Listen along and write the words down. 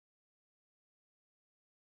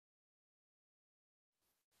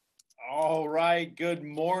All right. Good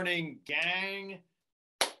morning, gang.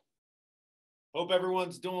 Hope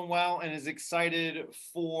everyone's doing well and is excited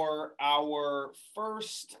for our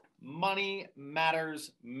first Money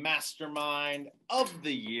Matters Mastermind of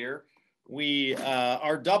the year. We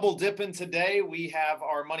are double dipping today. We have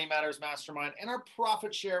our Money Matters Mastermind and our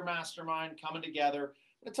Profit Share Mastermind coming together.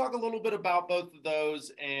 I'm going to talk a little bit about both of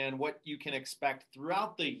those and what you can expect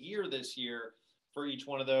throughout the year this year for each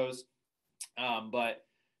one of those. But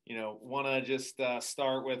want to just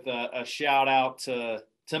start with a shout out to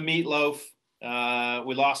Meatloaf.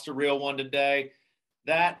 We lost a real one today.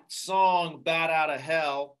 That song, Bat Out of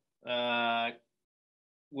Hell,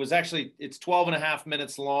 was actually, it's 12 and a half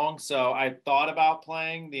minutes long. So I thought about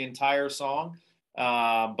playing the entire song.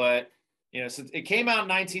 But since it came out in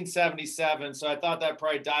 1977, so I thought that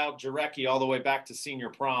probably dialed Jarecki all the way back to senior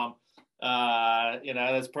prom.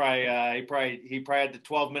 That's probably he probably had the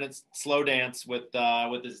 12 minutes slow dance with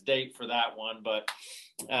his date for that one. But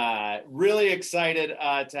really excited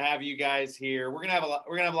to have you guys here. We're gonna have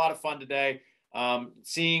a lot of fun today.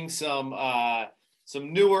 Seeing some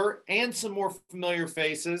newer and some more familiar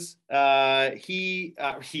faces. We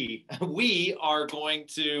are going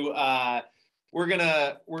to we're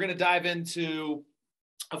gonna dive into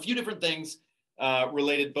a few different things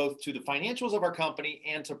related both to the financials of our company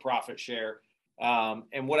and to profit share.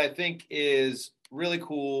 And what I think is really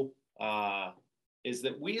cool is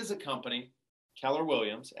that we as a company, Keller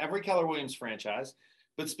Williams, every Keller Williams franchise,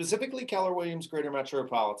 but specifically Keller Williams Greater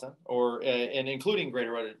Metropolitan, and including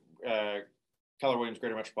Keller Williams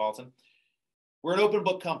Greater Metropolitan, we're an open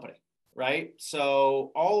book company, right?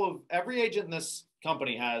 So every agent in this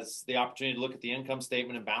company has the opportunity to look at the income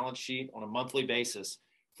statement and balance sheet on a monthly basis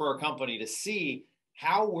for our company to see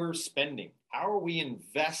how we're spending, how are we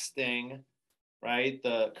investing, right?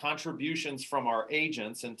 The contributions from our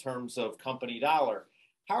agents in terms of company dollar,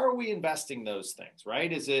 how are we investing those things,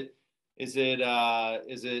 right? Is it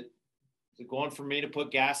going for me to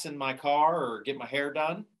put gas in my car or get my hair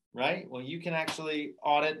done, right? Well, you can actually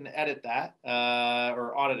audit and edit that,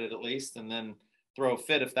 or audit it at least, and then throw a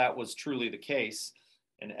fit if that was truly the case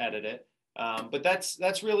and edit it. But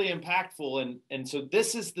that's really impactful, and so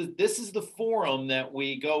this is the forum that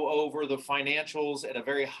we go over the financials at a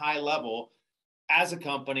very high level as a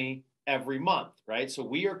company every month, right? So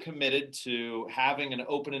we are committed to having an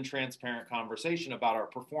open and transparent conversation about our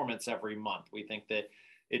performance every month. We think that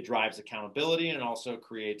it drives accountability and also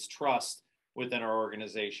creates trust within our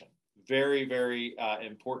organization. Very, very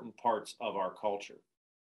important parts of our culture.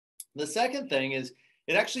 The second thing is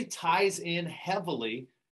it actually ties in heavily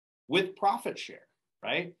with profit share,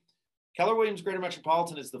 right? Keller Williams Greater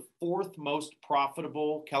Metropolitan is the fourth most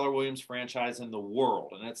profitable Keller Williams franchise in the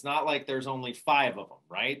world. And it's not like there's only 5 of them,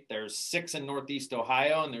 right? There's 6 in Northeast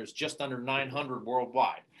Ohio, and there's just under 900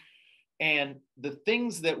 worldwide. And the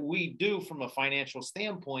things that we do from a financial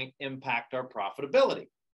standpoint impact our profitability.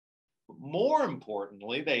 But more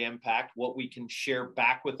importantly, they impact what we can share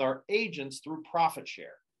back with our agents through profit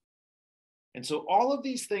share. And so all of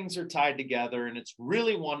these things are tied together, and it's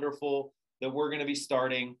really wonderful that we're going to be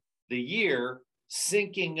starting the year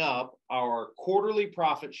syncing up our quarterly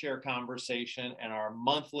profit share conversation and our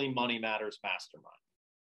monthly Money Matters Mastermind.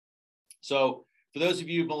 So for those of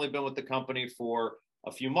you who've only been with the company for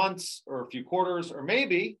a few months or a few quarters, or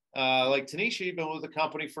maybe like Tanisha, you've been with the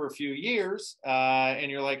company for a few years,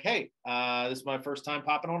 and you're like, hey, this is my first time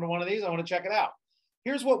popping onto one of these. I want to check it out.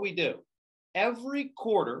 Here's what we do. Every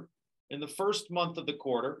quarter, in the first month of the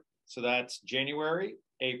quarter, so that's January,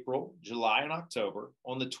 April, July, and October,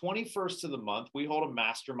 on the 21st of the month, we hold a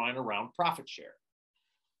mastermind around profit share.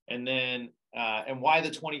 And then, and why the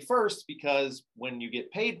 21st? Because when you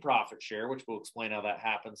get paid profit share, which we'll explain how that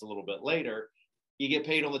happens a little bit later, you get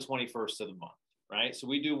paid on the 21st of the month, right? So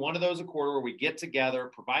we do one of those a quarter where we get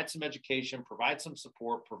together, provide some education, provide some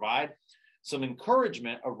support, provide some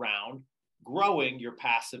encouragement around growing your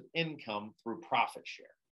passive income through profit share.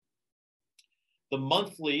 The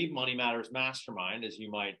monthly Money Matters Mastermind, as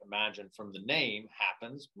you might imagine from the name,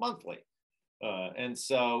 happens monthly. And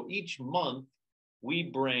so each month we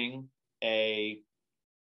bring a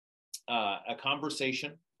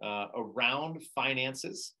conversation around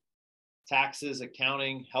finances, taxes,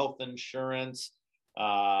 accounting, health insurance,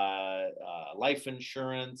 life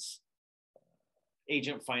insurance,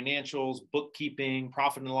 agent financials, bookkeeping,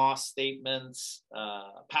 profit and loss statements,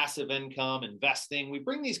 passive income, investing. We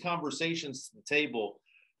bring these conversations to the table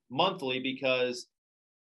monthly because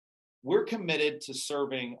we're committed to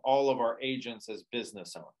serving all of our agents as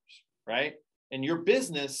business owners, right? And your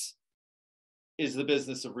business is the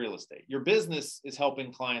business of real estate. Your business is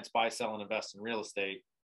helping clients buy, sell, and invest in real estate.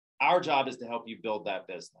 Our job is to help you build that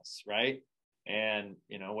business, right? And,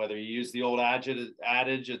 you know, whether you use the old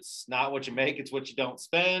adage, it's not what you make, it's what you don't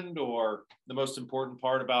spend, or the most important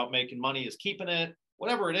part about making money is keeping it,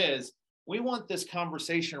 whatever it is, we want this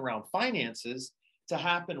conversation around finances to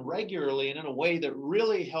happen regularly and in a way that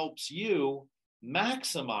really helps you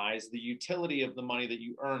maximize the utility of the money that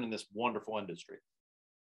you earn in this wonderful industry.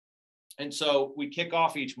 And so we kick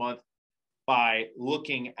off each month by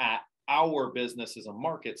looking at our business as a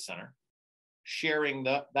market center, sharing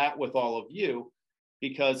that with all of you,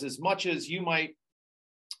 because as much as you might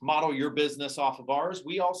model your business off of ours,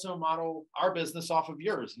 we also model our business off of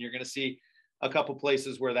yours. And you're going to see a couple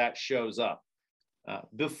places where that shows up.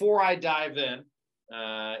 Before I dive in,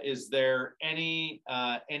 is there any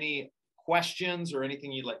questions or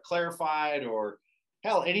anything you'd like clarified, or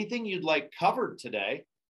hell, anything you'd like covered today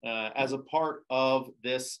as a part of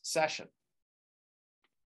this session?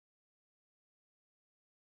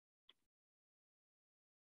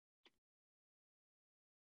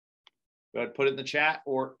 Go ahead, put it in the chat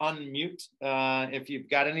or unmute if you've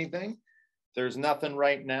got anything. If there's nothing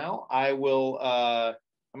right now, I will, I'm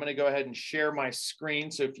going to go ahead and share my screen.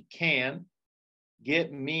 So if you can,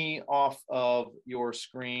 get me off of your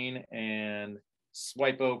screen and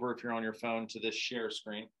swipe over if you're on your phone to this share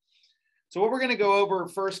screen. So what we're going to go over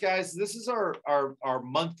first, guys, this is our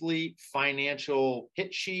monthly financial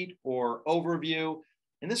hit sheet or overview.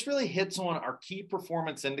 And this really hits on our key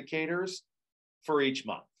performance indicators for each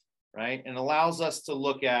month, right? And allows us to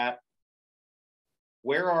look at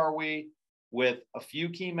where are we with a few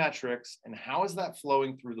key metrics and how is that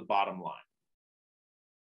flowing through the bottom line.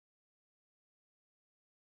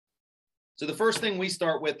 So the first thing we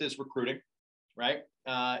start with is recruiting, right?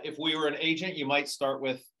 If we were an agent, you might start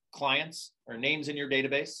with clients or names in your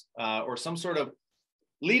database or some sort of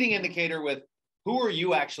leading indicator with who are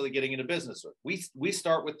you actually getting into business with. We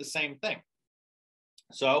start with the same thing.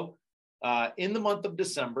 So in the month of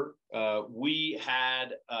December, we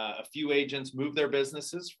had a few agents move their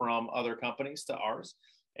businesses from other companies to ours.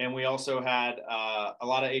 And we also had a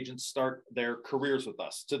lot of agents start their careers with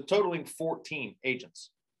us, totaling 14 agents.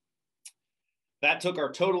 That took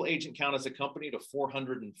our total agent count as a company to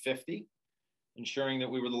 450, ensuring that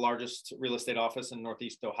we were the largest real estate office in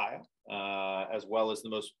Northeast Ohio, as well as the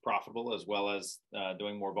most profitable, as well as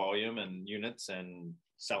doing more volume and units and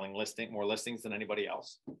selling more listings than anybody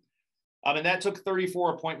else. And that took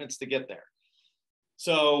 34 appointments to get there.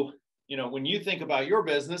 So, you know, when you think about your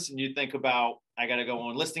business and you think about, I got to go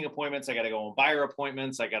on listing appointments, I got to go on buyer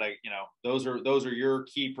appointments, I got to, you know, those are your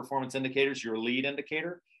key performance indicators, your lead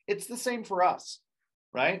indicator. It's the same for us,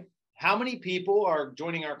 right? How many people are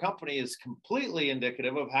joining our company is completely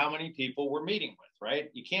indicative of how many people we're meeting with, right?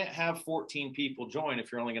 You can't have 14 people join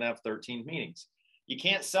if you're only going to have 13 meetings. You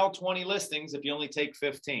can't sell 20 listings if you only take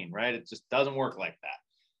 15, right? It just doesn't work like that.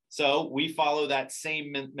 So we follow that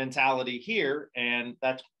same mentality here, and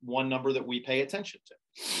that's one number that we pay attention to.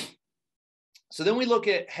 So then we look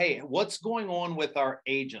at, hey, what's going on with our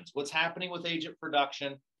agents? What's happening with agent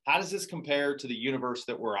production? How does this compare to the universe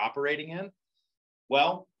that we're operating in?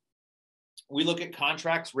 Well, we look at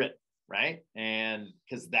contracts written, right? And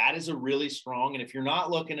because that is a really strong, and if you're not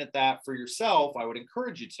looking at that for yourself, I would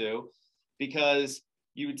encourage you to, because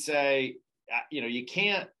you would say, you know, you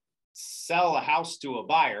can't sell a house to a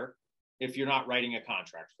buyer if you're not writing a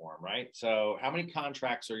contract for them, right? So how many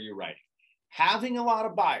contracts are you writing? Having a lot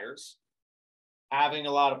of buyers, having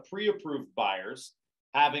a lot of pre-approved buyers,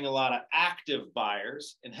 having a lot of active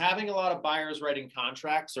buyers, and having a lot of buyers writing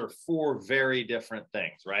contracts are four very different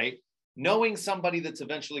things, right? Knowing somebody that's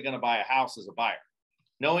eventually going to buy a house is a buyer.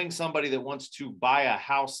 Knowing somebody that wants to buy a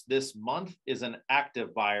house this month is an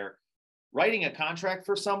active buyer. Writing a contract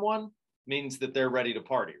for someone means that they're ready to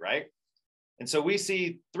party, right? And so we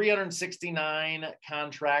see 369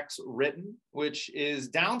 contracts written, which is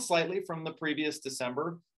down slightly from the previous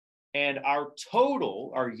December. And our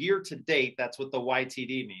total, our year to date, that's what the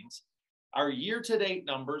YTD means. Our year to date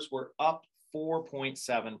numbers were up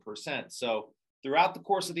 4.7%. So throughout the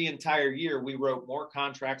course of the entire year, we wrote more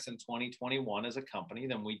contracts in 2021 as a company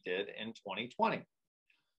than we did in 2020.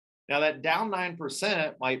 Now that down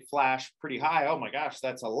 9% might flash pretty high. Oh my gosh,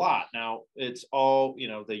 that's a lot. Now it's all, you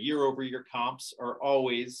know, the year over year comps are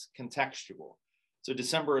always contextual. So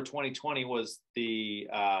December of 2020 was the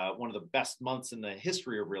one of the best months in the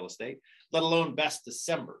history of real estate, let alone best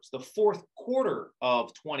Decembers. The fourth quarter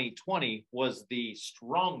of 2020 was the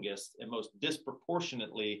strongest and most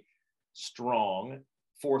disproportionately strong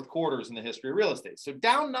fourth quarters in the history of real estate. So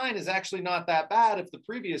down 9 is actually not that bad if the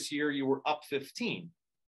previous year you were up 15.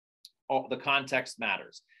 The context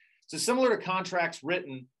matters. So similar to contracts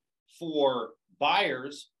written for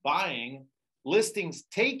buyers buying, listings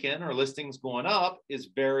taken or listings going up is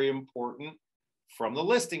very important from the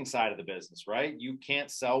listing side of the business, right? You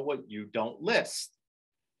can't sell what you don't list.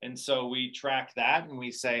 And so we track that and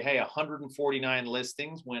we say, hey, 149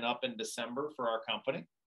 listings went up in December for our company.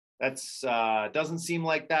 That's doesn't seem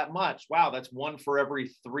like that much. Wow, that's one for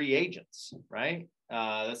every 3 agents, right?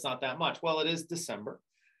 That's not that much. Well, it is December,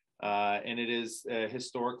 and it is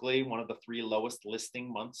historically one of the 3 lowest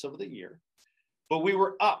listing months of the year. But we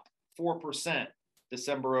were up 4%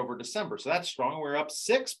 December over December. So that's strong. We're up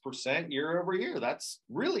 6% year over year. That's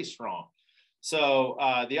really strong. So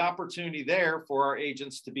the opportunity there for our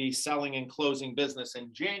agents to be selling and closing business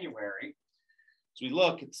in January, as we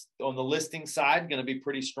look, it's on the listing side going to be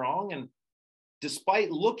pretty strong. And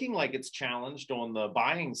despite looking like it's challenged on the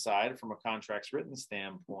buying side from a contracts written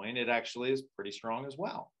standpoint, it actually is pretty strong as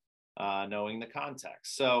well, knowing the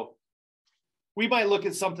context. So we might look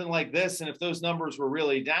at something like this, and if those numbers were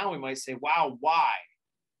really down, we might say, wow, why?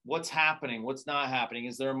 What's happening? What's not happening?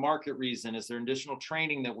 Is there a market reason? Is there additional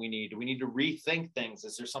training that we need? Do we need to rethink things?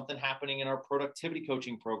 Is there something happening in our productivity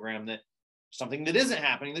coaching program that something that isn't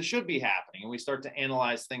happening that should be happening? And we start to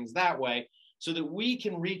analyze things that way so that we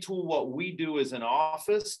can retool what we do as an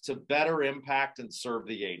office to better impact and serve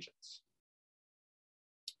the agents.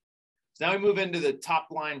 So now we move into the top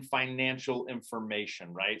line financial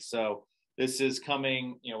information, right? So this is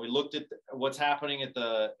coming, you know, we looked at what's happening at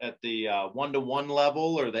the one-to-one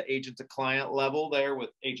level or the agent to client level there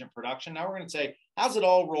with agent production. Now we're going to say, how's it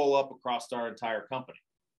all roll up across our entire company?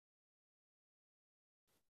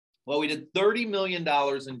 Well, we did $30 million in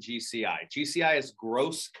GCI. GCI is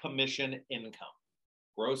gross commission income,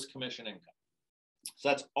 gross commission income. So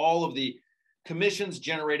that's all of the commissions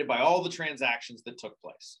generated by all the transactions that took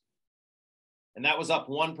place. And that was up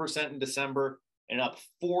 1% in December and up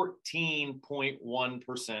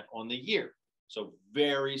 14.1% on the year. So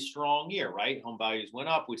very strong year, right? Home values went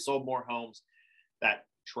up. We sold more homes. That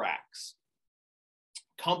tracks.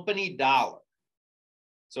 Company dollar.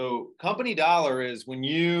 So company dollar is when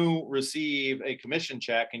you receive a commission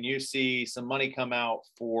check and you see some money come out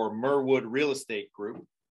for Merwood Real Estate Group.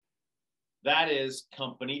 That is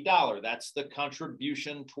company dollar. That's the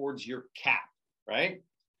contribution towards your cap, right?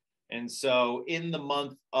 And so in the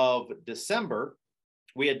month of December,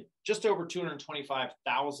 we had just over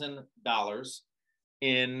 $225,000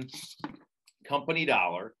 in company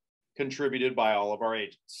dollar contributed by all of our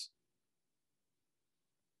agents.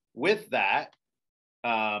 With that,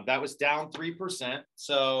 that was down 3%.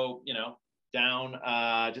 So, you know, down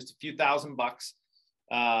just a few $1,000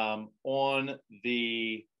 on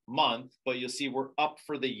the month, but you'll see we're up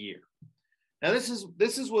for the year. Now, this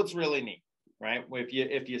is what's really neat, right?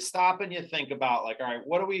 If you stop and you think about like, all right,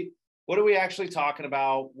 what are we actually talking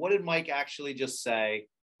about? What did Mike actually just say?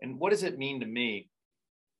 And what does it mean to me?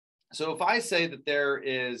 So if I say that there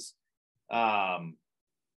is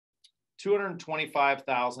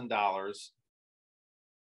 $225,000,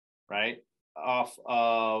 right, off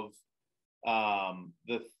of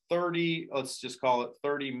the 30, let's just call it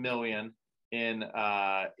 30 million in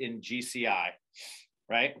GCI,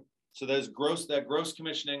 right? So that gross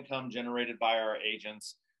commission income generated by our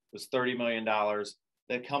agents was $30 million.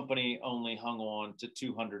 The company only hung on to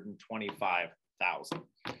 225,000.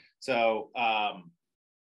 So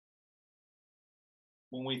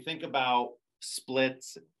when we think about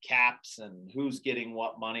splits, caps, and who's getting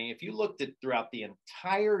what money, if you looked at throughout the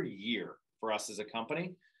entire year for us as a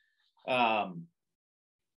company, the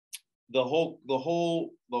whole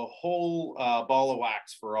ball of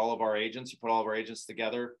wax for all of our agents, you put all of our agents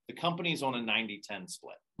together, the company's on a 90-10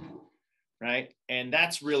 split, right? And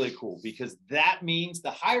that's really cool because that means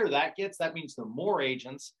the higher that gets, that means the more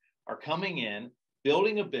agents are coming in,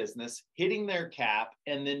 building a business, hitting their cap,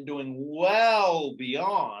 and then doing well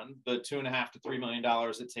beyond the $2.5 to $3 million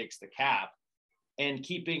it takes to cap, and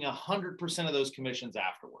keeping 100% of those commissions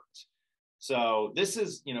afterwards. So this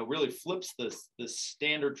is, you know, really flips this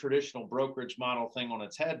standard traditional brokerage model thing on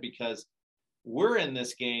its head, because we're in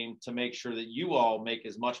this game to make sure that you all make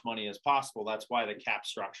as much money as possible. That's why the cap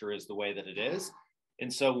structure is the way that it is.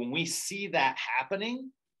 And so when we see that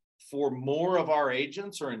happening for more of our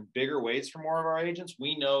agents, or in bigger ways for more of our agents,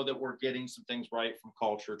 we know that we're getting some things right from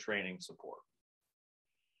culture, training, support.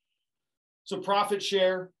 So profit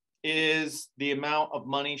share is the amount of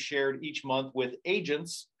money shared each month with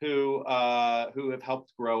agents who have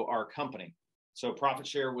helped grow our company. So profit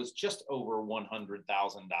share was just over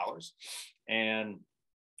 $100,000 and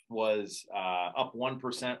was up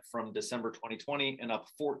 1% from December 2020 and up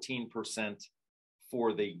 14%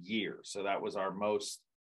 for the year. So that was our most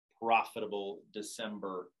profitable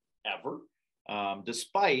December ever,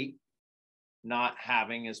 despite not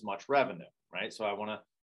having as much revenue, right? So I want to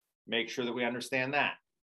make sure that we understand that.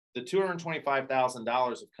 The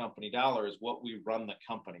 $225,000 of company dollar is what we run the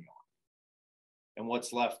company on. And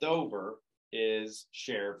what's left over is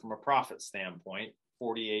shared from a profit standpoint.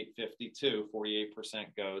 48.52, 48%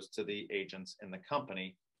 goes to the agents in the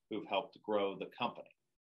company who've helped grow the company.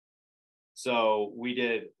 So we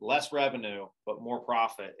did less revenue, but more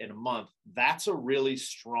profit in a month. That's a really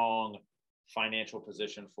strong financial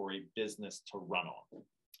position for a business to run on.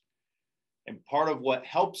 And part of what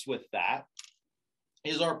helps with that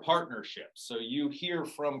is our partnerships. So you hear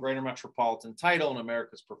from Greater Metropolitan Title and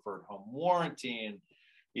America's Preferred Home Warranty, and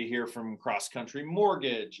you hear from Cross Country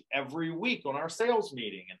Mortgage every week on our sales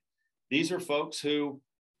meeting. And these are folks who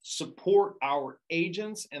support our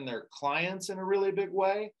agents and their clients in a really big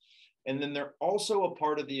way. And then they're also a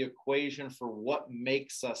part of the equation for what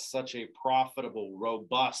makes us such a profitable,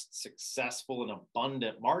 robust, successful, and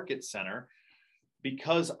abundant market center.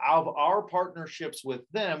 Because of our partnerships with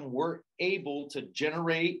them, we're able to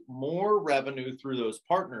generate more revenue through those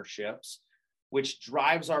partnerships, which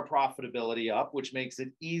drives our profitability up, which makes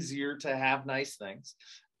it easier to have nice things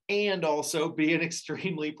and also be an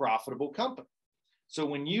extremely profitable company. So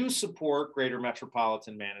when you support Greater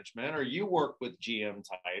Metropolitan Management, or you work with GM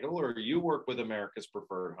Title, or you work with America's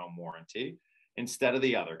Preferred Home Warranty instead of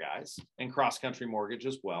the other guys, and Cross Country Mortgage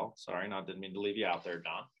as well. Sorry, didn't mean to leave you out there,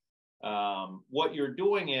 Don. What you're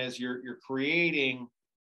doing is you're creating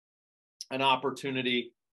an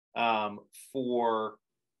opportunity for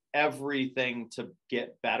everything to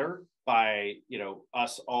get better by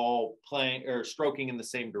us all playing or stroking in the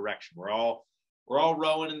same direction. We're all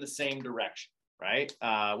rowing in the same direction, right?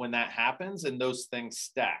 When that happens, and those things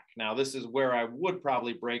stack. Now, this is where I would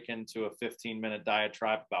probably break into a 15-minute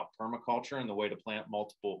diatribe about permaculture and the way to plant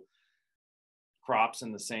multiple crops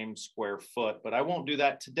in the same square foot, but I won't do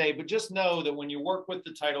that today. But just know that when you work with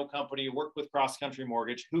the title company, you work with Cross Country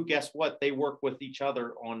Mortgage, who, guess what? They work with each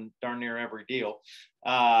other on darn near every deal.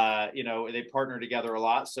 They partner together a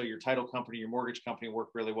lot. So your title company, your mortgage company work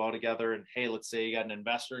really well together. And hey, let's say you got an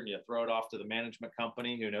investor and you throw it off to the management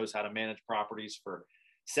company who knows how to manage properties for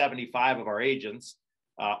 75 of our agents.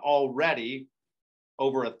 Already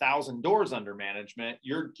over 1,000 doors under management,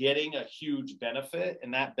 you're getting a huge benefit,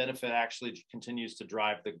 and that benefit actually continues to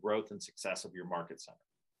drive the growth and success of your market center.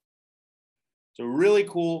 So really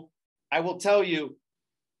cool. I will tell you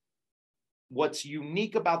what's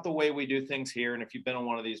unique about the way we do things here, and if you've been on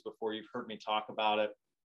one of these before, you've heard me talk about it.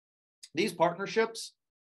 These partnerships,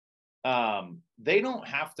 they don't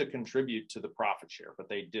have to contribute to the profit share, but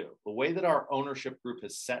they do. The way that our ownership group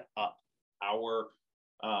has set up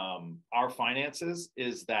our finances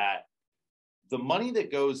is that the money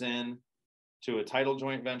that goes in to a title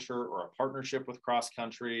joint venture or a partnership with Cross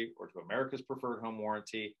Country or to America's Preferred Home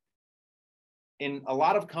Warranty, in a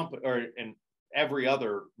lot of company or in every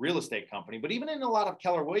other real estate company, but even in a lot of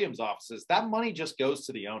Keller Williams offices, that money just goes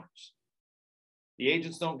to the owners. The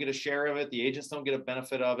agents don't get a share of it. The agents don't get a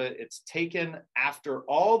benefit of it. It's taken after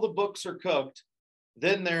all the books are cooked.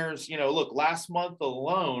 Then there's, look, last month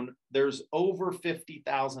alone, there's over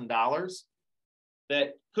 $50,000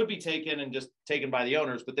 that could be taken and just taken by the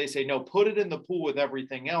owners, but they say, no, put it in the pool with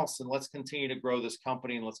everything else, and let's continue to grow this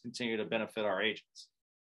company, and let's continue to benefit our agents.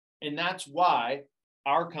 And that's why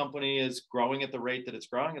our company is growing at the rate that it's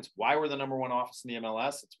growing. It's why we're the #1 office in the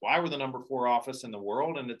MLS. It's why we're the #4 office in the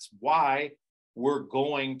world. And it's why we're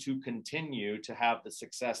going to continue to have the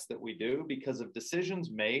success that we do, because of decisions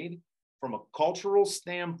made from a cultural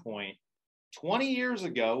standpoint 20 years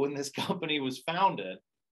ago when this company was founded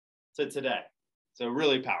to today. So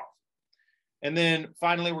really powerful. And then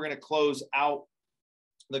finally, we're going to close out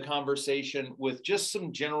the conversation with just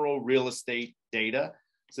some general real estate data.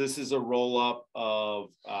 So this is a roll up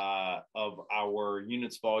of our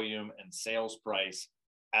units volume and sales price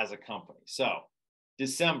as a company. So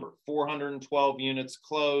December, 412 units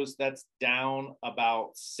closed. That's down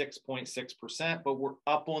about 6.6%, but we're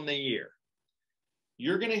up on the year.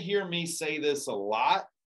 You're going to hear me say this a lot,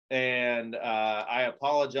 and I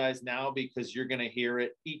apologize now because you're going to hear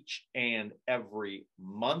it each and every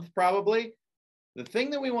month probably. The thing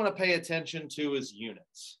that we want to pay attention to is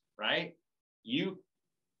units, right? You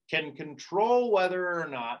can control whether or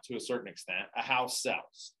not, to a certain extent, a house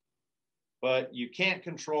sells, but you can't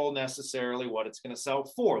control necessarily what it's going to sell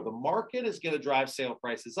for. The market is going to drive sale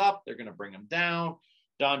prices up. They're going to bring them down.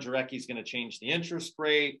 Don Jarecki is going to change the interest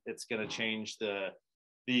rate. It's going to change the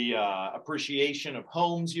appreciation of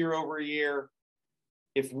homes year over year.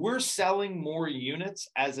 If we're selling more units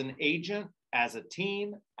as an agent, as a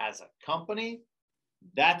team, as a company,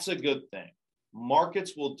 that's a good thing.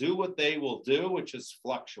 Markets will do what they will do, which is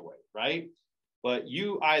fluctuate, right? but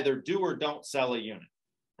you either do or don't sell a unit,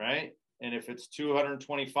 right? And if it's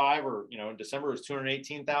 225, or, you know, in December it was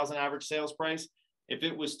 218,000 average sales price. If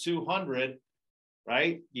it was 200,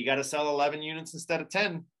 right, you got to sell 11 units instead of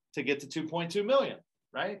 10 to get to 2.2 million,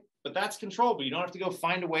 right? But that's controllable. You don't have to go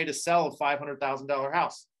find a way to sell a $500,000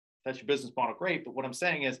 house. That's your business model, great. But what I'm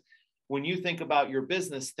saying is, when you think about your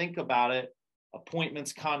business, think about it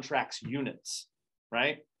appointments, contracts, units,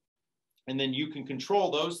 right? And then you can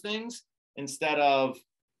control those things instead of,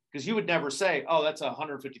 because you would never say, oh, that's a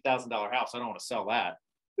 $150,000 house, I don't want to sell that.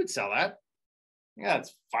 You would sell that. Yeah,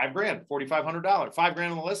 it's $5,000, $4,500,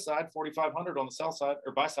 $5,000 on the list side, $4,500 on the sell side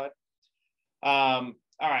or buy side. All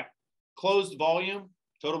right, closed volume,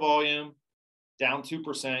 total volume, down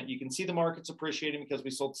 2%. You can see the market's appreciating because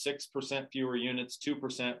we sold 6% fewer units,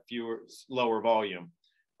 2% fewer, lower volume,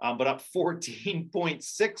 but up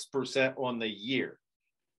 14.6% on the year.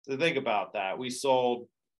 So think about that. We sold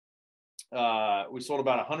about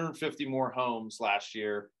 150 more homes last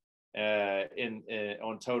year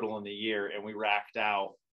on total in the year, and we racked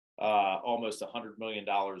out almost $100 million,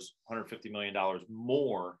 $150 million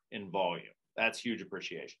more in volume. That's huge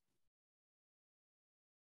appreciation.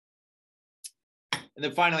 And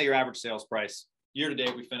then finally, your average sales price. Year to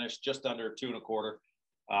date, we finished just under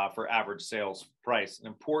 2.25 for average sales price. An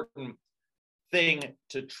important thing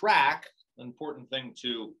to track, an important thing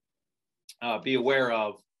to be aware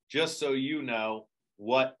of, just so you know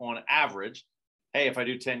what on average, hey, if I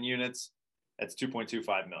do 10 units, that's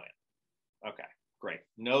 2.25 million. Okay, great.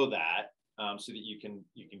 Know that so that you can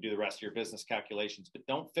do the rest of your business calculations, but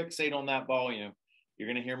don't fixate on that volume. You're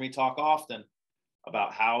going to hear me talk often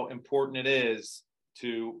about how important it is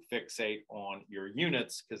to fixate on your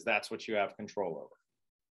units, because that's what you have control over.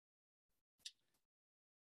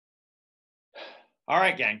 All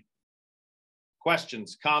right, gang.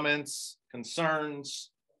 Questions, comments, concerns,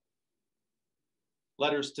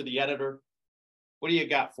 letters to the editor. What do you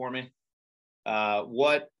got for me?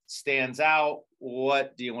 What stands out?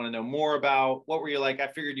 What do you want to know more about? What were you like, I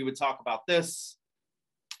figured you would talk about this?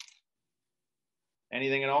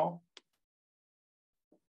 Anything at all?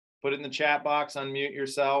 Put it in the chat box, unmute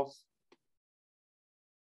yourself.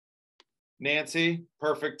 Nancy,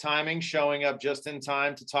 perfect timing, showing up just in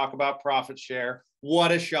time to talk about profit share.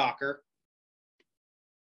 What a shocker.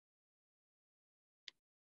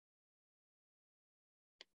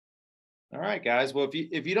 All right, guys. Well,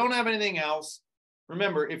 if you don't have anything else,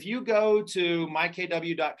 remember, if you go to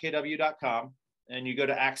mykw.kw.com and you go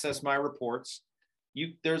to access my reports,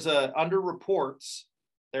 there's under reports,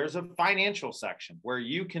 there's a financial section where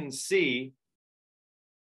you can see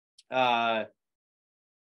the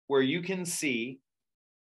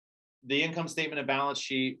income statement and balance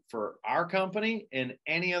sheet for our company and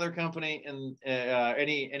any other company in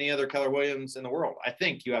any other Keller Williams in the world. I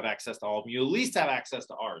think you have access to all of them. You at least have access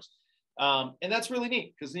to ours. And that's really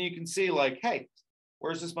neat, because then you can see, like, hey,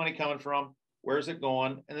 where's this money coming from? Where's it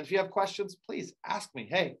going? And if you have questions, please ask me.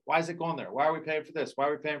 Hey, why is it going there? Why are we paying for this? Why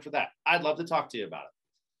are we paying for that? I'd love to talk to you about it.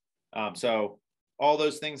 So all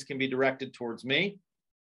those things can be directed towards me.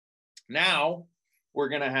 Now we're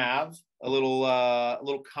going to have a little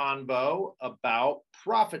convo about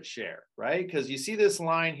profit share, right? Because you see this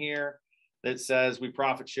line here that says we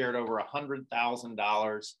profit shared over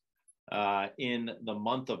 $100,000 in the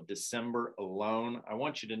month of December alone. I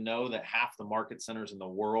want you to know that half the market centers in the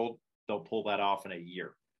world, they'll pull that off in a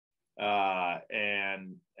year.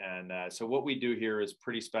 So what we do here is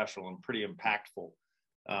pretty special and pretty impactful.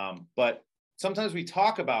 But sometimes we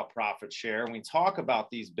talk about profit share and we talk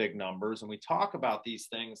about these big numbers and we talk about these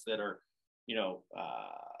things that are,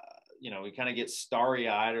 we kind of get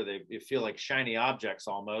starry-eyed, or they feel like shiny objects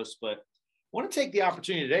almost. But I want to take the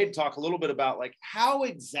opportunity today to talk a little bit about, like, how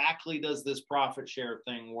exactly does this profit share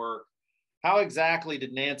thing work? How exactly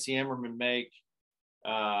did Nancy Emmerman make?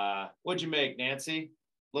 What'd you make, Nancy?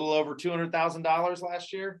 A little over $200,000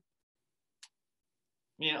 last year?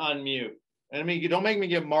 Unmute. I mean, you don't make me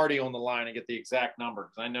get Marty on the line and get the exact number,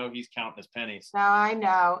 because I know he's counting his pennies. No, I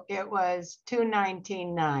know. It was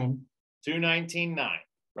 219.9. 219.9,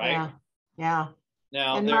 right? Yeah. Yeah.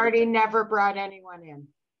 Now, and Marty never brought anyone in.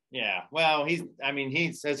 Yeah. Well,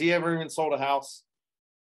 has he ever even sold a house?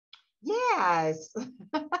 Yes.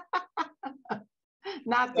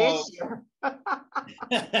 Not this year.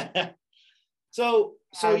 So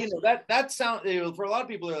that sound, for a lot of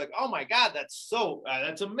people, they're like, oh my God,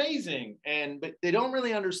 that's amazing. But they don't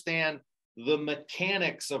really understand the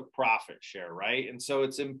mechanics of profit share, right? And so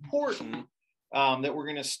it's important that we're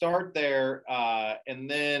going to start there. And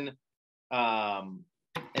then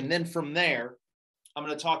from there, I'm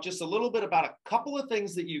going to talk just a little bit about a couple of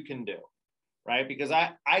things that you can do. right? Because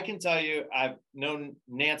I can tell you, I've known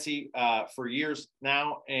Nancy for years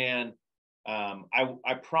now, and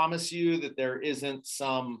I promise you that there isn't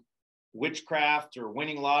some witchcraft or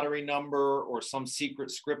winning lottery number or some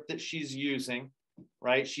secret script that she's using,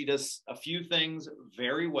 right? She does a few things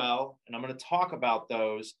very well, and I'm going to talk about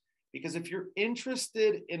those because if you're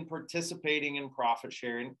interested in participating in profit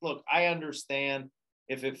sharing, look, I understand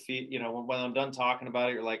if it, when I'm done talking about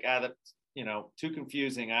it, you're like, that's, too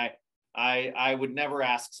confusing. I would never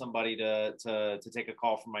ask somebody to take a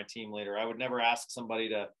call from my team leader. I would never ask somebody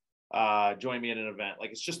to join me at an event.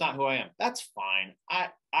 Like, it's just not who I am. That's fine.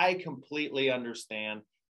 I completely understand.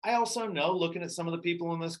 I also know, looking at some of the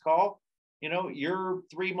people in this call, you're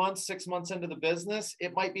 3 months, 6 months into the business.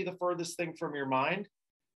 It might be the furthest thing from your mind.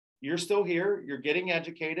 You're still here. You're getting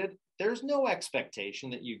educated. There's no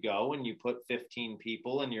expectation that you go and you put 15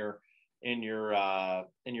 people in your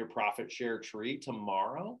profit share tree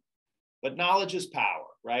tomorrow. But knowledge is power,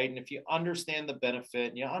 right? And if you understand the benefit,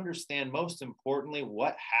 and you understand, most importantly,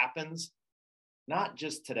 what happens, not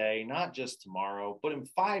just today, not just tomorrow, but in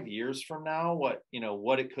 5 years from now, what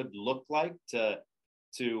it could look like to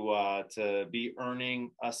be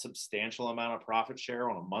earning a substantial amount of profit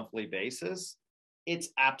share on a monthly basis, it's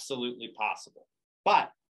absolutely possible.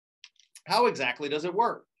 But how exactly does it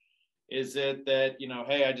work? Is it that,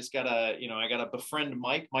 hey, I gotta befriend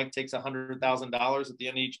Mike. Mike takes $100,000 at the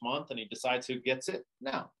end of each month and he decides who gets it?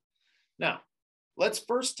 No. Let's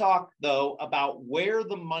first talk, though, about where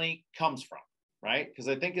the money comes from, right? Because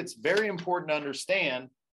I think it's very important to understand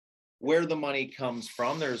where the money comes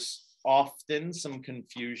from. There's often some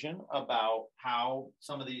confusion about how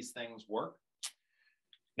some of these things work.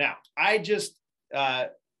 Now,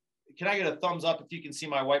 can I get a thumbs up if you can see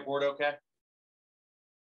my whiteboard okay?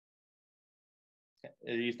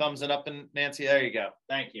 Are you thumbs it up, Nancy? There you go.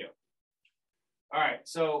 Thank you. All right.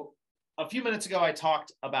 So a few minutes ago, I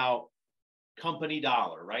talked about company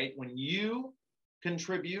dollar, right? When you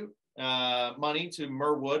contribute money to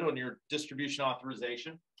Merwood on your distribution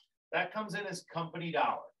authorization, that comes in as company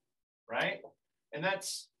dollar, right? And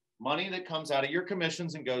that's money that comes out of your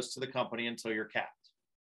commissions and goes to the company until you're capped.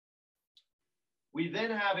 We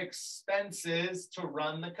then have expenses to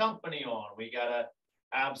run the company on. We got to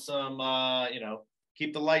have some,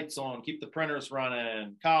 keep the lights on, keep the printers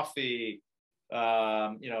running, coffee,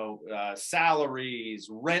 salaries,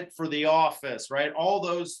 rent for the office, right? All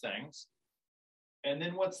those things. And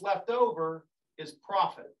then what's left over is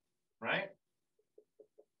profit, right?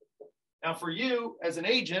 Now, for you as an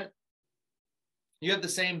agent, you have the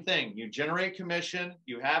same thing. You generate commission,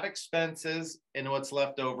 you have expenses, and what's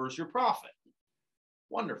left over is your profit.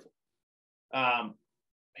 Wonderful.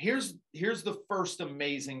 Here's the first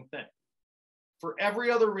amazing thing. For every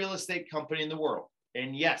other real estate company in the world,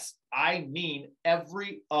 and yes, I mean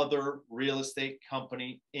every other real estate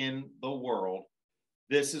company in the world,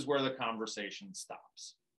 this is where the conversation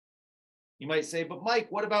stops. You might say, but Mike,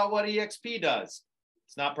 what about what EXP does?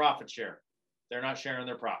 It's not profit share. They're not sharing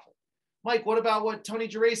their profit. Mike, what about what Tony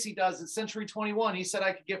Geraci does at Century 21? He said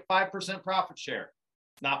I could get 5% profit share.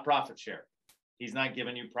 It's not profit share. He's not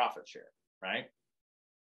giving you profit share, right?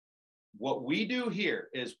 What we do here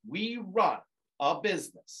is we run a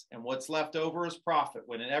business, and what's left over is profit.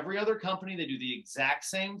 When in every other company, they do the exact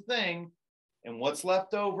same thing, and what's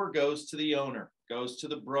left over goes to the owner, goes to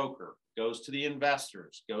the broker, goes to the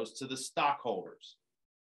investors, goes to the stockholders.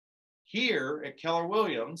 Here at Keller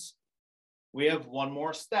Williams, we have one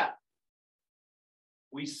more step.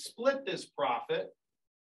 We split this profit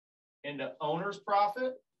into owner's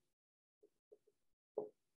profit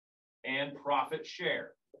and profit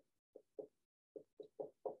share.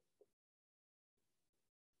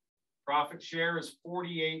 Profit share is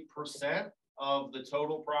 48% of the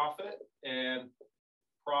total profit, and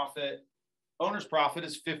owner's profit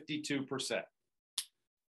is 52%.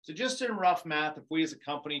 So just in rough math, if we as a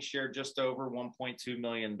company shared just over $1.2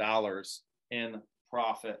 million in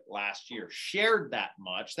profit last year, shared that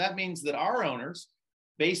much, that means that our owners,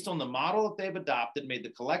 based on the model that they've adopted, made the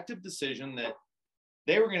collective decision that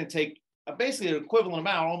they were going to take basically an equivalent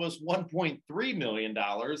amount, almost $1.3 million,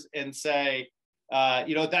 and say,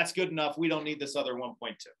 that's good enough. We don't need this other 1.2,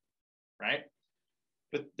 right?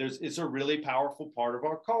 But it's a really powerful part of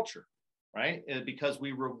our culture, right? Because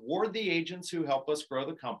we reward the agents who help us grow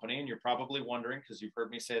the company. And you're probably wondering, because you've heard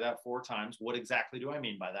me say that 4 times, what exactly do I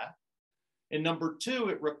mean by that? And number 2,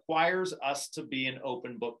 it requires us to be an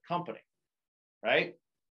open book company, right?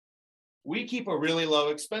 We keep a really low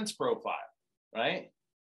expense profile, right?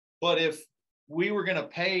 But if we were going to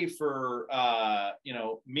pay for,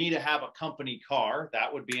 me to have a company car,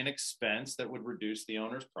 that would be an expense that would reduce the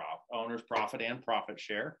owner's profit and profit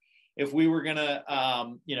share. if we were going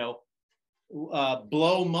to,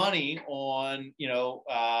 blow money on,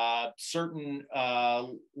 certain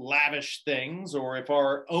lavish things, or if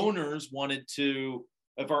our owners owned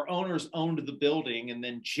the building and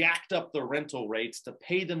then jacked up the rental rates to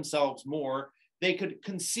pay themselves more, they could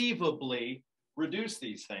conceivably reduce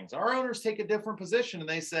these things. Our owners take a different position and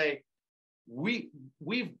they say,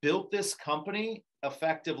 we've built this company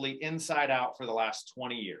effectively inside out for the last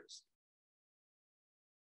 20 years.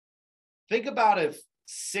 Think about if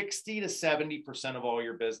 60 to 70% of all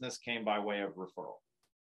your business came by way of referral.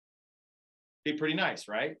 Be pretty nice,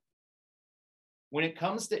 right? When it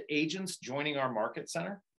comes to agents joining our market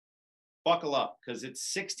center, buckle up, because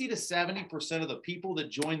it's 60 to 70% of the people that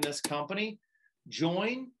join this company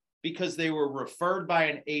join because they were referred by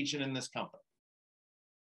an agent in this company.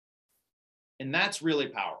 And that's really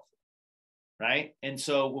powerful, right? And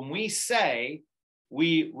so when we say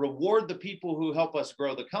we reward the people who help us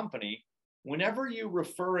grow the company, whenever you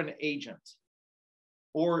refer an agent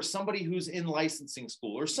or somebody who's in licensing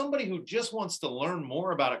school or somebody who just wants to learn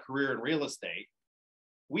more about a career in real estate,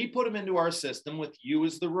 we put them into our system with you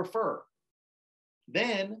as the referrer.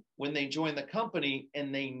 Then when they join the company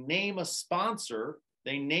and they name a sponsor,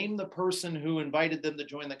 they name the person who invited them to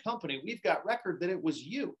join the company, we've got record that it was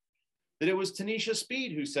you, that it was Tanisha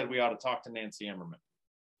Speed who said we ought to talk to Nancy Emmerman.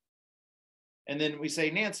 And then we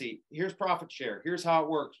say, Nancy, here's profit share. Here's how it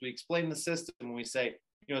works. We explain the system. And we say,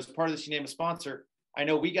 as part of this, you name a sponsor. I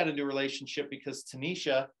know we got into a relationship because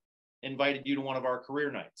Tanisha invited you to one of our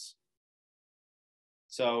career nights.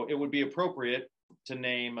 So it would be appropriate to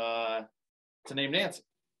name Nancy,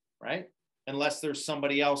 right? Unless there's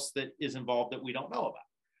somebody else that is involved that we don't know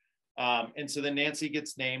about. And so then Nancy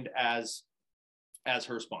gets named as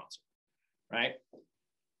her sponsor, right?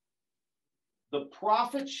 The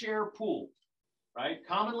profit share pool, right?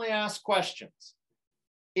 Commonly asked questions.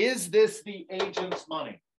 Is this the agent's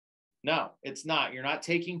money? No, it's not. You're not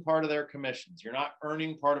taking part of their commissions. You're not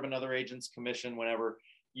earning part of another agent's commission whenever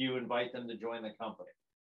you invite them to join the company.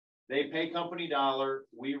 They pay company dollar.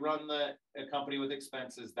 We run the company with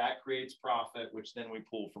expenses. That creates profit, which then we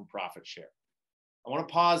pull from profit share. I want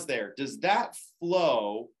to pause there. Does that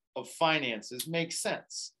flow of finances make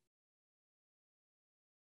sense?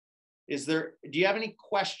 Do you have any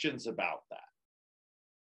questions about that?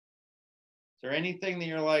 Is there anything that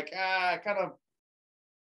you're like, kind of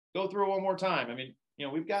go through it one more time? I mean,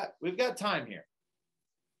 we've got time here.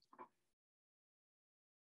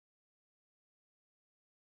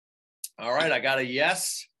 All right, I got a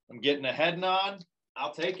yes. I'm getting a head nod.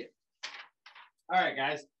 I'll take it. All right,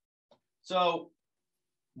 guys. So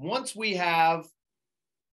once we have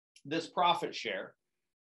this profit share,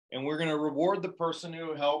 and we're going to reward the person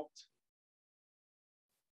who helped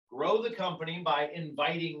grow the company by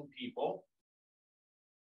inviting people,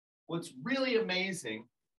 what's really amazing,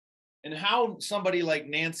 and how somebody like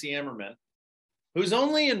Nancy Emmerman, who's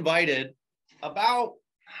only invited about,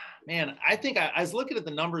 I think I was looking at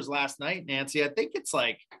the numbers last night, Nancy. I think it's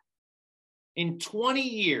like in 20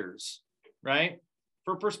 years, right?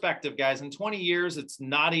 For perspective, guys, in 20 years, it's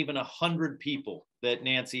not even 100 people that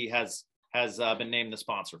Nancy has been named the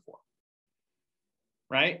sponsor for,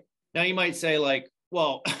 right? Now you might say like,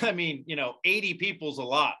 well, 80 people's a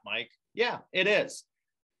lot, Mike. Yeah, it is.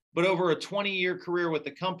 But over a 20-year career with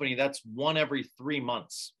the company, that's one every 3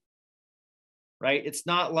 months, right? It's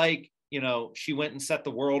not like, she went and set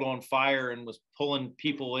the world on fire and was pulling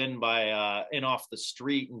people in in off the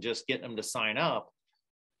street and just getting them to sign up.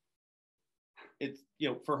 It's,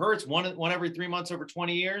 for her, it's one every 3 months over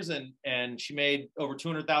 20 years. And she made over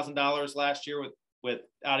 $200,000 last year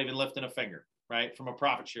without even lifting a finger, right? From a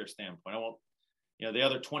profit share standpoint. I won't, the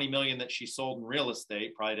other 20 million that she sold in real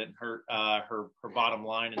estate probably didn't hurt her bottom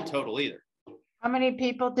line in total either. How many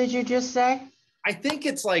people did you just say? I think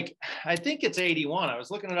it's 81. I was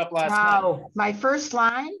looking it up last night. No, my first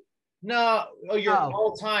line? No, your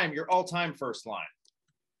all-time first line.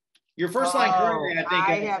 Your first line career, I think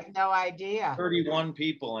I have no idea. 31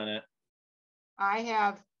 people in it. I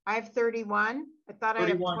have 31. I thought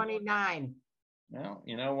 31. I have 29. Well,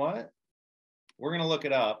 you know what? We're going to look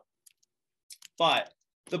it up. But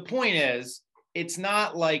the point is, it's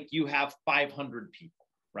not like you have 500 people,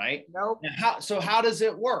 right? Nope. So how does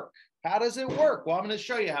it work? How does it work? Well, I'm going to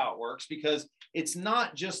show you how it works, because it's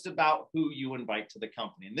not just about who you invite to the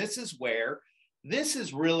company. And this is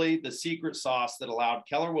really the secret sauce that allowed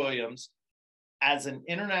Keller Williams as an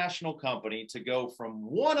international company to go from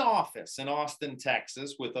one office in Austin,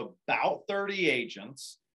 Texas, with about 30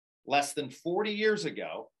 agents less than 40 years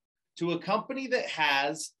ago, to a company that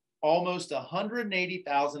has almost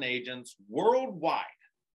 180,000 agents worldwide.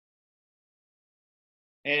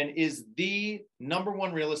 and is the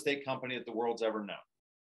 #1 real estate company that the world's ever known.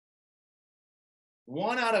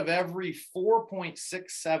 1 out of every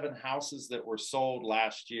 4.67 houses that were sold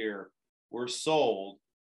last year were sold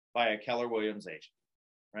by a Keller Williams agent,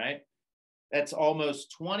 right? That's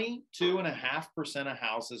almost 22.5% of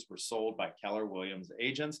houses were sold by Keller Williams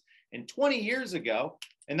agents. And 20 years ago,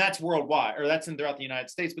 and that's worldwide, or that's throughout the United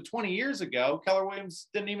States, but 20 years ago, Keller Williams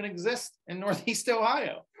didn't even exist in Northeast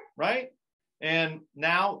Ohio, right? And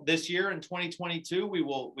now this year in 2022, we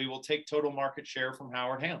will take total market share from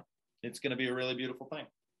Howard Hanley. It's going to be a really beautiful thing.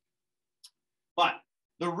 But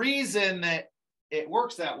the reason that it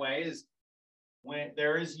works that way is when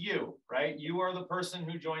there is you, right? You are the person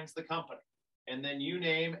who joins the company, and then you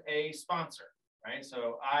name a sponsor, right?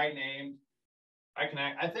 So I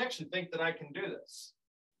actually think that I can do this.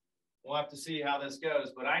 We'll have to see how this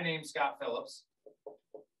goes, but I named Scott Phillips.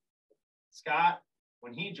 Scott,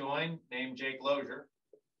 when he joined, named Jake Lozier.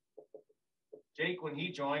 Jake, when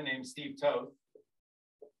he joined, named Steve Toth.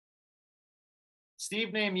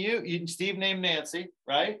 Steve named you. Steve named Nancy,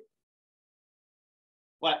 right?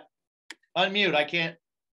 What? Unmute. I can't.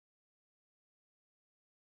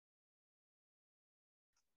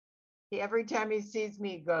 Every time he sees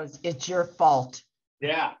me, he goes, "It's your fault."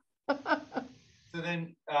 Yeah. So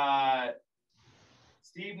then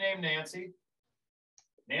Steve named Nancy.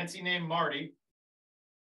 Nancy named Marty.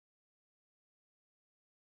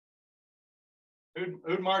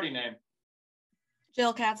 Who'd Marty name?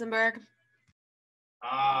 Jill Katzenberg.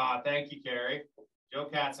 Ah, thank you, Carrie. Jill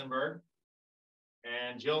Katzenberg.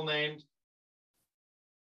 And Jill named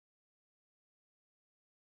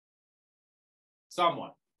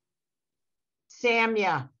someone.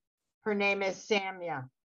 Samia. Her name is Samia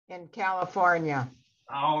in California.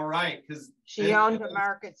 All right, because she owned a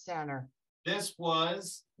market center. This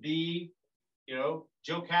was the, Joe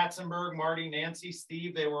Katzenberg, Marty, Nancy,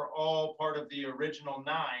 Steve, they were all part of the original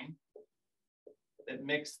 9 that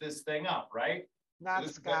mixed this thing up, right? Not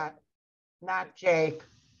Scott, not Jake.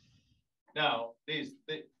 No, these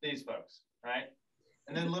folks, right?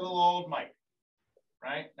 And then little old Mike,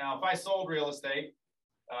 right? Now, if I sold real estate,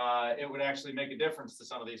 it would actually make a difference to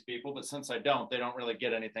some of these people, but since I don't, they don't really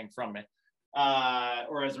get anything from me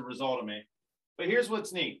or as a result of me. But here's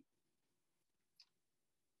what's neat.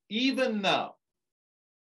 Even though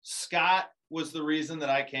Scott was the reason that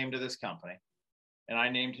I came to this company and I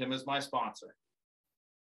named him as my sponsor,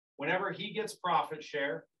 whenever he gets profit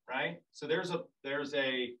share, right? So there's a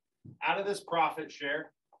out of this profit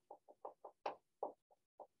share,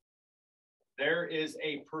 there is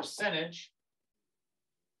a percentage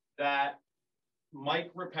that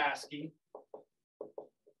Mike Rapaski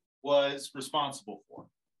was responsible for,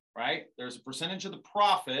 right? There's a percentage of the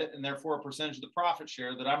profit and therefore a percentage of the profit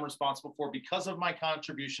share that I'm responsible for because of my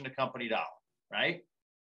contribution to Company Dollar, right?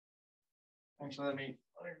 Actually, let me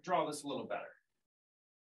draw this a little better.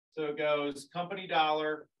 So it goes Company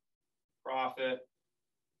Dollar, profit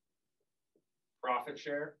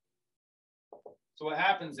share. So what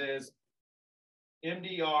happens is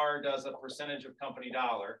MDR does a percentage of Company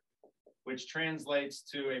Dollar, which translates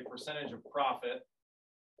to a percentage of profit,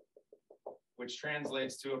 which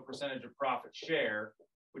translates to a percentage of profit share,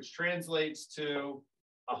 which translates to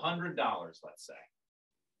 $100, let's say.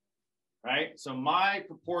 Right? So my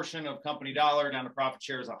proportion of Company Dollar down to profit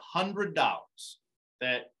share is $100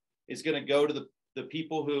 that is going to go to the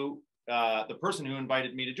people who, the person who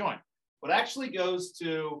invited me to join. What actually goes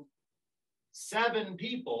to 7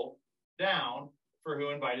 people down for who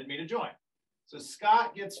invited me to join. So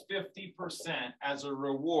Scott gets 50% as a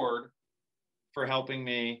reward for helping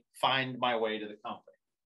me find my way to the company.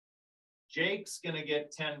 Jake's going to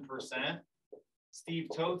get 10%. Steve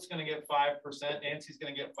Tote's going to get 5%. Nancy's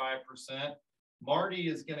going to get 5%. Marty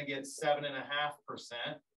is going to get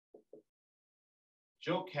 7.5%.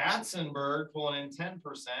 Joe Katzenberg pulling in 10%,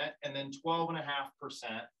 and then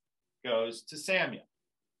 12.5% goes to Samuel.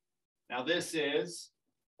 Now this is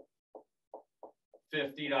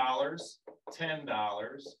 $50, $10,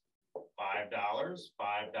 $5, $5,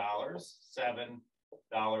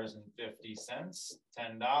 $7.50,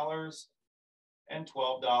 $10, and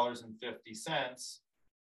 $12.50,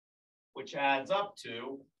 which adds up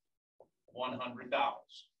to $100.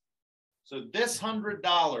 So this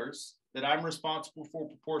 $100 that I'm responsible for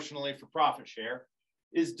proportionally for profit share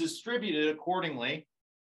is distributed accordingly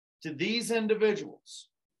to these individuals.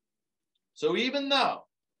 So even though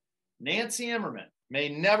Nancy Emmerman may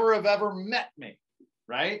never have ever met me,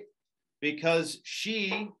 right? Because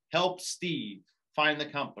she helped Steve find the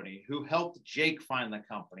company, who helped Jake find the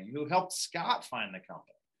company, who helped Scott find the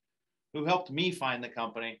company, who helped me find the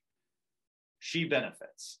company, she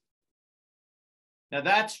benefits. Now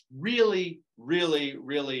that's really, really,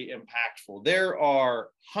 really impactful. There are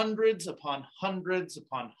hundreds upon hundreds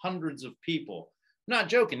upon hundreds of people. I'm not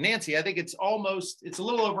joking, Nancy, I think it's a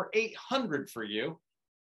little over 800 for you.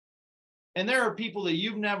 And there are people that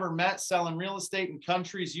you've never met selling real estate in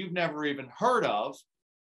countries you've never even heard of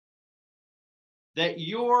that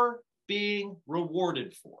you're being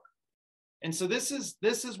rewarded for. And so this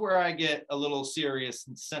is where I get a little serious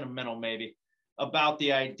and sentimental maybe about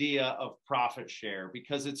the idea of profit share,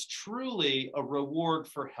 because it's truly a reward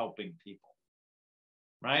for helping people,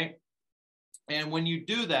 right? And when you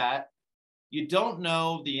do that, you don't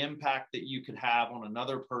know the impact that you could have on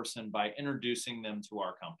another person by introducing them to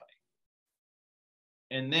our company.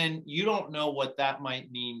 And then you don't know what that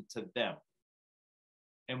might mean to them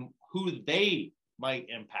and who they might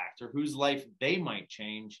impact or whose life they might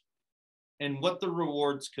change and what the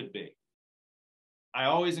rewards could be. I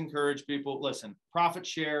always encourage people, listen, profit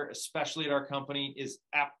share, especially at our company, is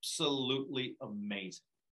absolutely amazing.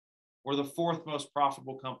 We're the 4th most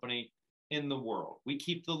profitable company in the world. We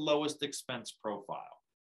keep the lowest expense profile.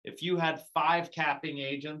 If you had 5 capping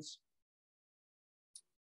agents,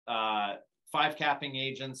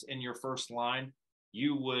 in your first line,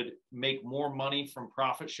 you would make more money from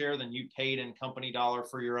profit share than you paid in company dollar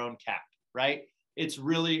for your own cap, right? It's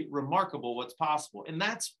really remarkable what's possible. And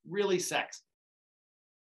that's really sexy.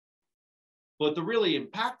 But the really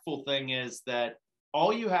impactful thing is that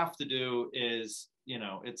all you have to do is,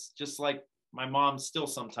 it's just like my mom still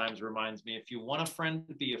sometimes reminds me, if you want a friend,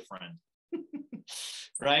 be a friend,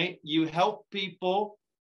 right? You help people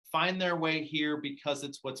find their way here because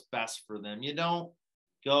it's what's best for them. You don't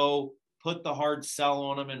go put the hard sell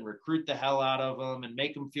on them and recruit the hell out of them and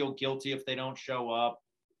make them feel guilty if they don't show up.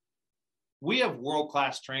 We have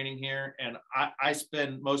world-class training here, and I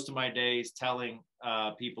spend most of my days telling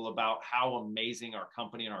people about how amazing our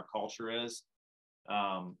company and our culture is.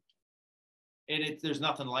 And there's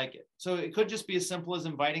nothing like it. So it could just be as simple as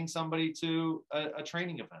inviting somebody to a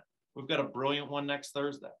training event. We've got a brilliant one next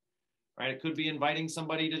Thursday, right? It could be inviting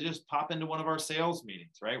somebody to just pop into one of our sales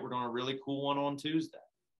meetings, right? We're doing a really cool one on Tuesday.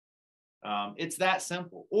 It's that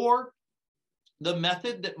simple. Or the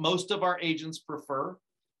method that most of our agents prefer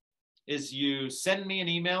is you send me an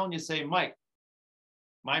email and you say, Mike,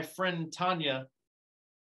 my friend Tanya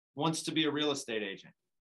wants to be a real estate agent.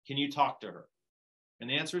 Can you talk to her? And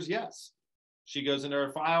the answer is yes. She goes into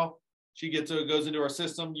her file. Goes into our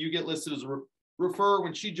system. You get listed as a referrer.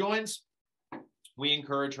 When she joins, we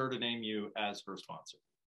encourage her to name you as her sponsor.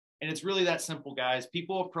 And it's really that simple, guys.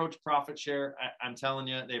 People approach profit share. I'm telling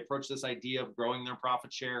you, they approach this idea of growing their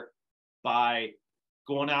profit share by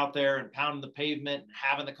going out there and pounding the pavement and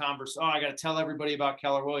having the conversation. Oh, I got to tell everybody about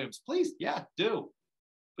Keller Williams. Please, yeah, do.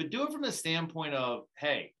 But do it from the standpoint of,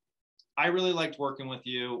 hey, I really liked working with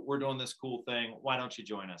you. We're doing this cool thing. Why don't you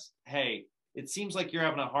join us? Hey, it seems like you're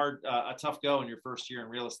having a tough go in your first year in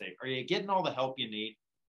real estate. Are you getting all the help you need?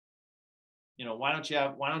 Why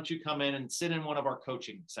don't you come in and sit in one of our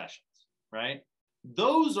coaching sessions, right?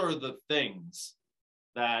 Those are the things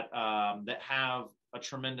that have a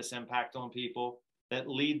tremendous impact on people, that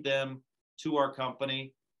lead them to our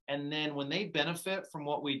company. And then when they benefit from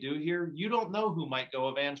what we do here, you don't know who might go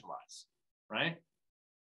evangelize, right?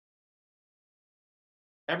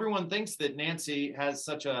 Everyone thinks that Nancy has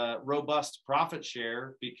such a robust profit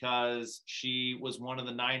share because she was one of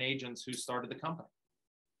the 9 agents who started the company.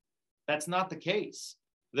 That's not the case.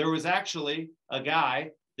 There was actually a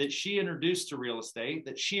guy that she introduced to real estate,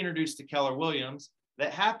 that she introduced to Keller Williams,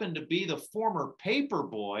 that happened to be the former paper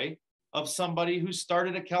boy of somebody who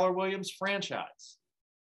started a Keller Williams franchise.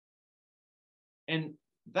 And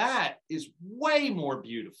that is way more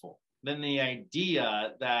beautiful than the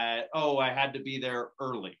idea that, oh, I had to be there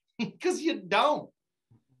early, because you don't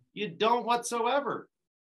whatsoever.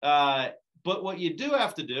 But what you do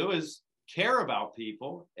have to do is care about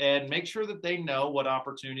people and make sure that they know what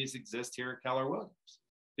opportunities exist here at Keller Williams.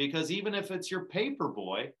 Because even if it's your paper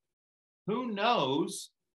boy, who knows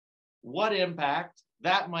what impact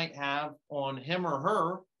that might have on him or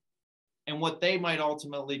her and what they might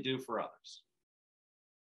ultimately do for others.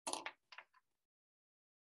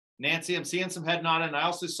 Nancy, I'm seeing some head nodding. I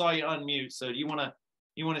also saw you unmute. So do you want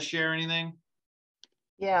to share anything?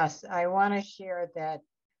 Yes, I want to share that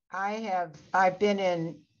I've been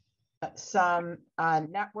in some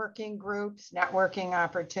networking groups, networking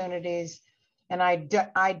opportunities, and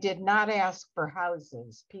I did not ask for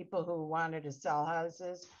houses, people who wanted to sell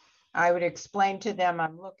houses. I would explain to them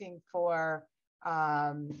I'm looking for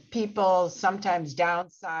people sometimes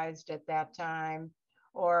downsized at that time,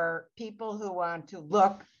 or people who want to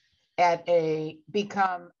look at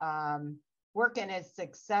work in a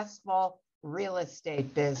successful real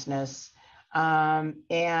estate business.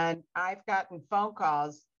 And I've gotten phone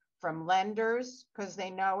calls from lenders because they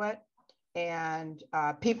know it, and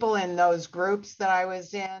people in those groups that I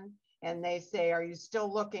was in, and they say, are you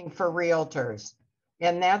still looking for realtors?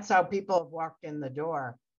 And that's how people have walked in the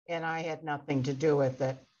door, and I had nothing to do with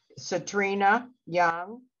it. Satrina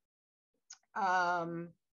Young,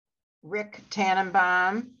 Rick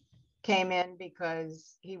Tannenbaum came in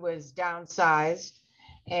because he was downsized,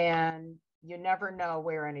 and you never know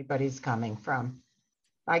where anybody's coming from.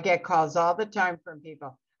 I get calls all the time from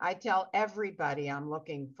people. I tell everybody I'm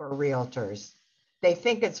looking for realtors. They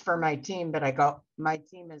think it's for my team, but I go, my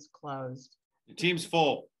team is closed. Your team's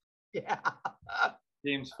full. Yeah.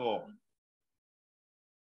 Team's full.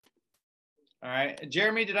 All right.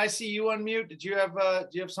 Jeremy, did I see you unmute? Do you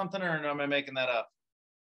have something, or am I making that up?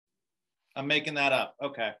 I'm making that up.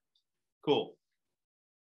 Okay, cool.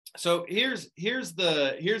 So here's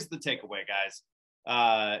the takeaway,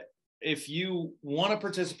 guys. If you want to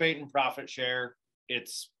participate in profit share,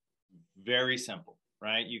 it's very simple,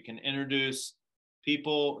 right? You can introduce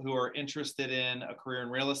people who are interested in a career in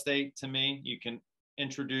real estate to me. You can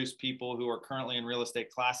introduce people who are currently in real estate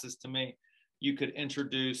classes to me. You could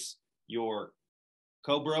introduce your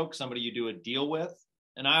co-broke, somebody you do a deal with.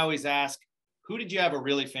 And I always ask, who did you have a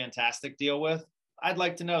really fantastic deal with? I'd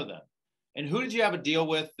like to know them. And who did you have a deal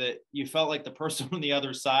with that you felt like the person on the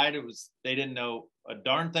other side, they didn't know a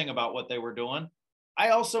darn thing about what they were doing? I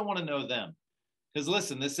also want to know them. Because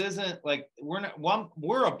listen, this isn't like,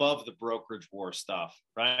 we're above the brokerage war stuff,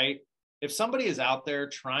 right? If somebody is out there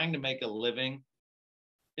trying to make a living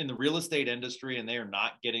in the real estate industry and they are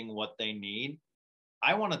not getting what they need,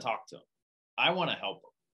 I want to talk to them. I want to help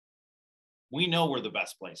them. We know we're the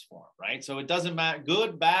best place for them, right? So it doesn't matter,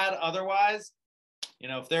 good, bad, otherwise. You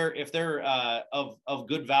know, if they're of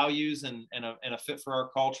good values and a fit for our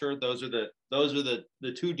culture, those are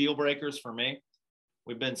the two deal breakers for me.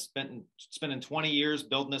 We've been spending 20 years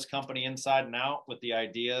building this company inside and out with the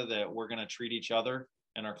idea that we're going to treat each other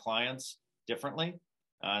and our clients differently.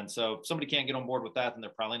 And so if somebody can't get on board with that, then they're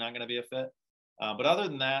probably not going to be a fit. But other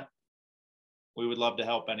than that, we would love to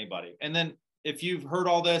help anybody. And then if you've heard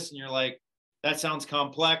all this and you're like, that sounds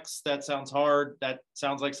complex, that sounds hard, that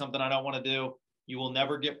sounds like something I don't want to do, you will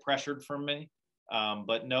never get pressured from me.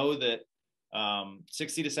 But know that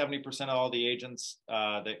 60 to 70% of all the agents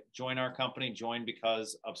that join our company join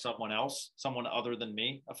because of someone else, someone other than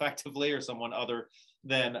me, effectively, or someone other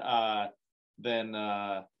than a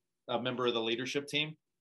member of the leadership team,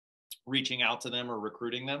 reaching out to them or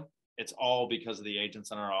recruiting them. It's all because of the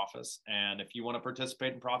agents in our office. And if you want to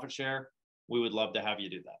participate in profit share, we would love to have you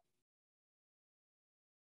do that.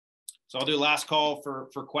 So I'll do a last call for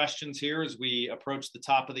questions here as we approach the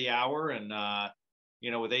top of the hour. And,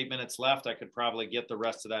 with 8 minutes left, I could probably get the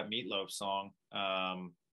rest of that Meatloaf song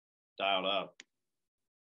dialed up.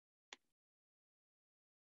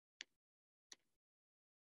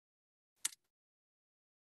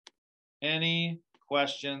 Any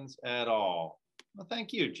questions at all? Well,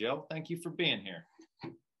 thank you, Jill. Thank you for being here.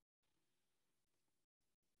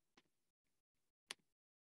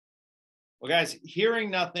 Well, guys, hearing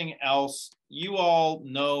nothing else, you all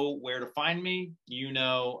know where to find me. You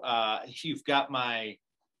know, you've got my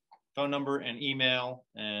phone number and email.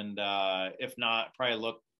 And if not, probably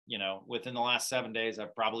look, within the last 7 days,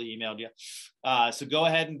 I've probably emailed you. So go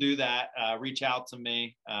ahead and do that. Reach out to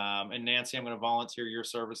me. And Nancy, I'm going to volunteer your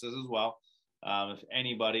services as well. If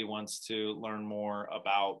anybody wants to learn more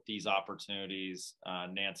about these opportunities,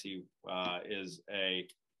 Nancy is a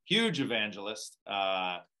huge evangelist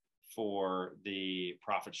for the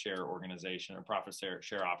profit share organization or profit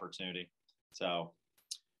share opportunity. So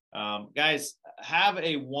guys, have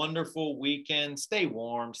a wonderful weekend. Stay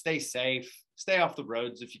warm, stay safe, stay off the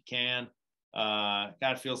roads if you can. God,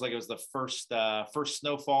 it feels like it was the first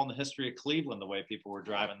snowfall in the history of Cleveland, the way people were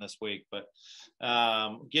driving this week. But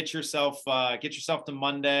get yourself to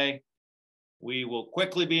Monday. We will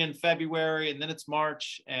quickly be in February, and then it's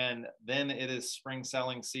March, and then it is spring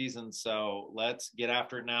selling season. So let's get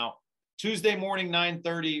after it now. Tuesday morning,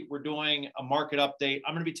 9:30, we're doing a market update.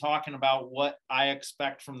 I'm going to be talking about what I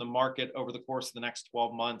expect from the market over the course of the next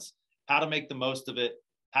 12 months, how to make the most of it,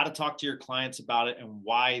 how to talk to your clients about it, and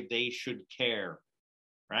why they should care,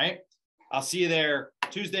 right? I'll see you there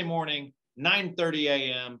Tuesday morning, 9:30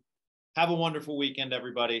 a.m. Have a wonderful weekend,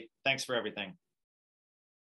 everybody. Thanks for everything.